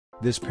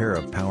This pair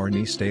of Power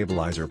Knee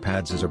Stabilizer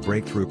pads is a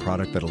breakthrough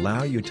product that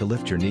allow you to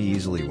lift your knee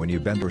easily when you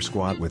bend or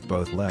squat with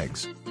both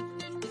legs.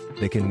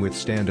 They can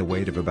withstand a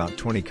weight of about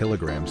 20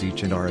 kilograms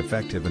each and are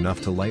effective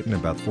enough to lighten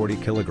about 40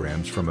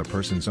 kilograms from a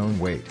person's own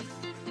weight.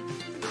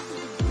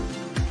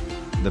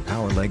 The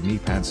Power Leg knee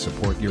pads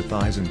support your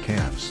thighs and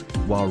calves,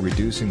 while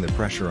reducing the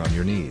pressure on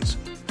your knees.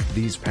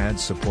 These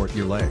pads support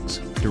your legs,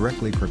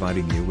 directly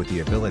providing you with the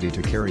ability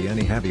to carry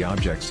any heavy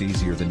objects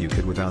easier than you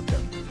could without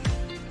them.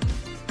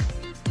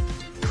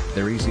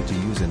 They're easy to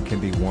use and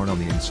can be worn on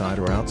the inside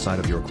or outside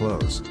of your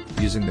clothes,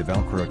 using the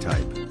Velcro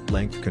type,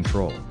 length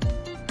control.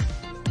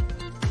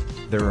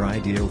 They're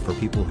ideal for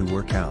people who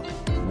work out,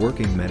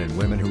 working men and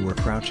women who are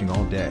crouching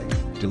all day,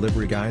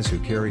 delivery guys who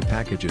carry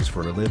packages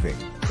for a living,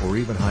 or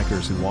even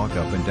hikers who walk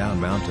up and down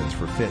mountains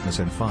for fitness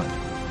and fun.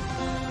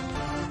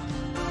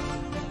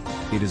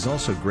 It is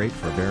also great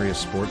for various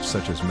sports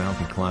such as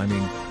mountain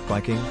climbing,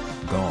 biking,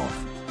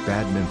 golf,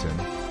 badminton,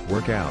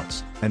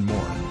 workouts, and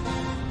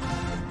more.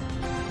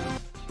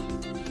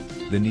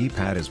 The knee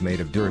pad is made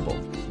of durable,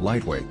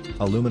 lightweight,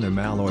 aluminum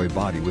alloy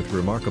body with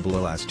remarkable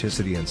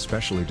elasticity and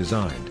specially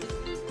designed.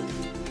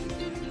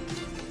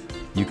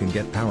 You can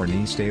get Power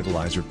Knee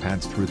Stabilizer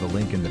pads through the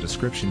link in the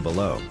description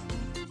below.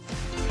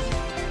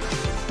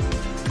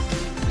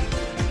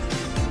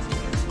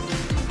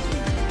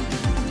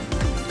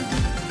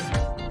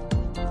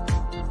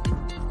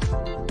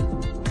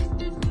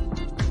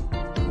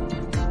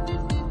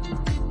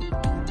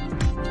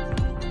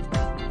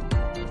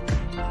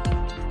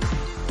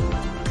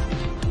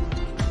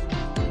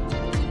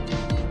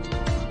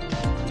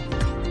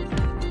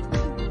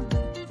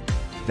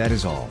 That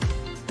is all.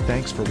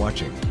 Thanks for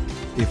watching.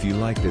 If you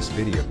like this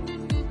video,